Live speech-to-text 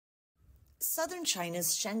Southern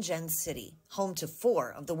China's Shenzhen city, home to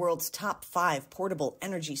 4 of the world's top 5 portable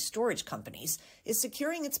energy storage companies, is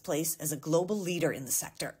securing its place as a global leader in the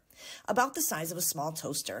sector. About the size of a small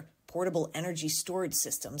toaster, portable energy storage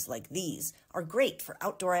systems like these are great for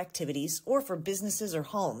outdoor activities or for businesses or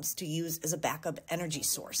homes to use as a backup energy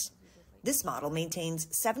source. This model maintains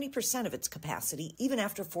 70% of its capacity even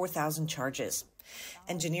after 4,000 charges.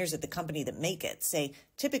 Engineers at the company that make it say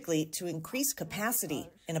typically to increase capacity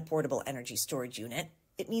in a portable energy storage unit,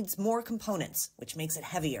 it needs more components, which makes it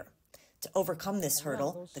heavier. To overcome this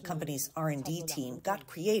hurdle, the company's R&D team got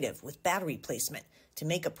creative with battery placement to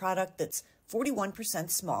make a product that's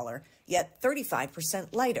 41% smaller, yet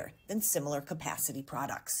 35% lighter than similar capacity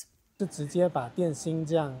products.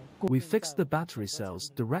 We fixed the battery cells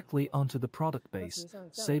directly onto the product base,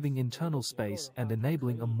 saving internal space and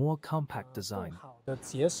enabling a more compact design.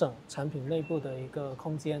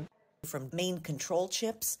 From main control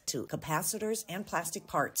chips to capacitors and plastic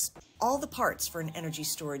parts, all the parts for an energy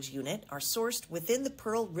storage unit are sourced within the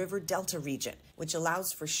Pearl River Delta region, which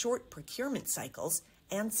allows for short procurement cycles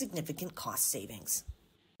and significant cost savings.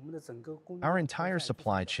 Our entire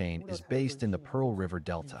supply chain is based in the Pearl River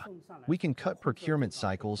Delta. We can cut procurement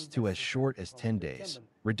cycles to as short as 10 days,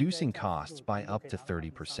 reducing costs by up to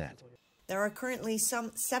 30%. There are currently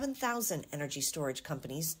some 7,000 energy storage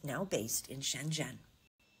companies now based in Shenzhen.